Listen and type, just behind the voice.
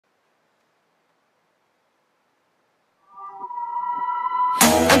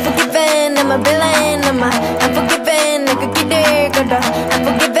unforgiven, I'm a villain, I'm a unforgiven, 내가 길을 걸어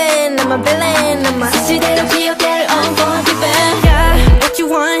unforgiven, I'm a villain, I'm a 사실대로 기억될 unforgiven. Yeah, what you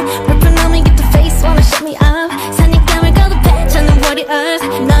want, 불편함이 get the face, wanna shut me up. 산익감을 거듭해, 저는 warriors.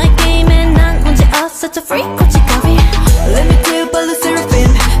 너의 게임에 난 문제 없어, such a freak, 고치거리. Let me tell you about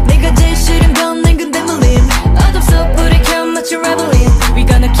SSERAFIM. 내가 제일 싫은 건 난 근데 물림. 어둠속 불을 켜 맞춰 rebelling. We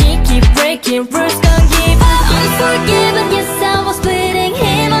gonna keep breaking rules, gonna give unforgiven. Yes, I was bleeding.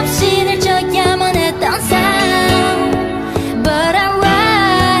 힘없이 늘 져야만 했던 삶. But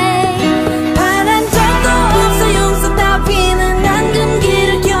alright. 바란 적도 없어 용서 따위는 난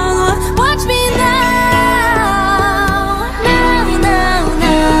금기를 겨눠. Watch me now. Now, now,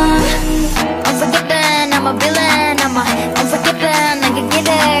 now. Unforgiven, I'm a villain. I'm a unforgiven. 난 그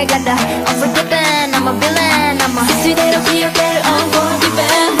길을 가다. Unforgiven, I'm a villain. I'm a 사실대로 기억될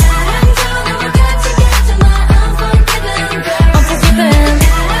unforgiven.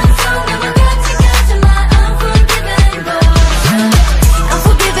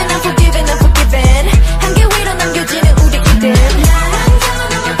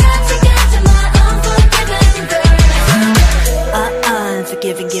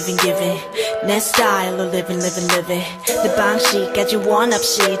 Giving 내 스타일로 living 내 방식까지 원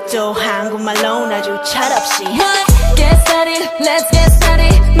없이 또 한국말로 아주 철없이 Get started, let's get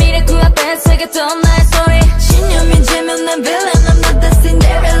started 미래 그 앞에 새겼던 나의 story 신념이 지면 난 villain I'm not the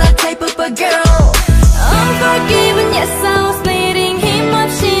Cinderella type of a girl Unforgiven, yes I was bleeding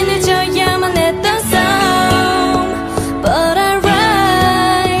힘없이 늦어야만 했던 싸움 But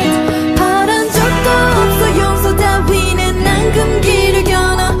alright 바란 적도 없어 용서 따위는 난 금기를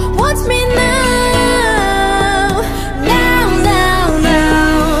겨눠 Watch me now Now, now,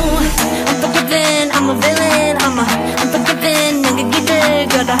 now Unforgiven, I'm a villain I'm unforgiven 난 그 길을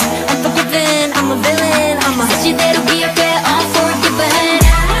걸어 Unforgiven, I'm a villain I'm a 사실대로 기억해 Unforgiven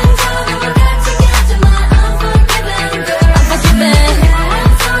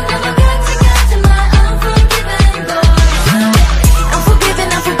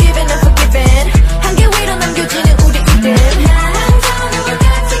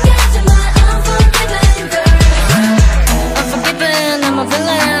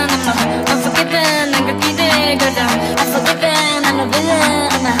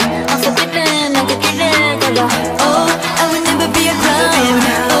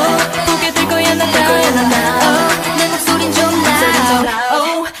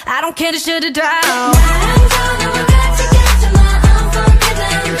to shut it down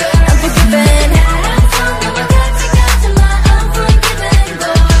Unforgiven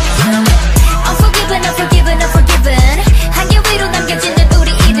Unforgiven, unforgiven, unforgiven 한계 위로 남겨진 듯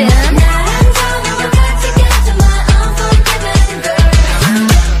우리 이름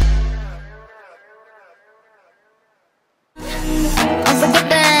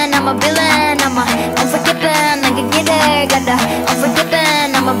Unforgiven, I'm a villain I'm a unforgiven 난 그 길을 가다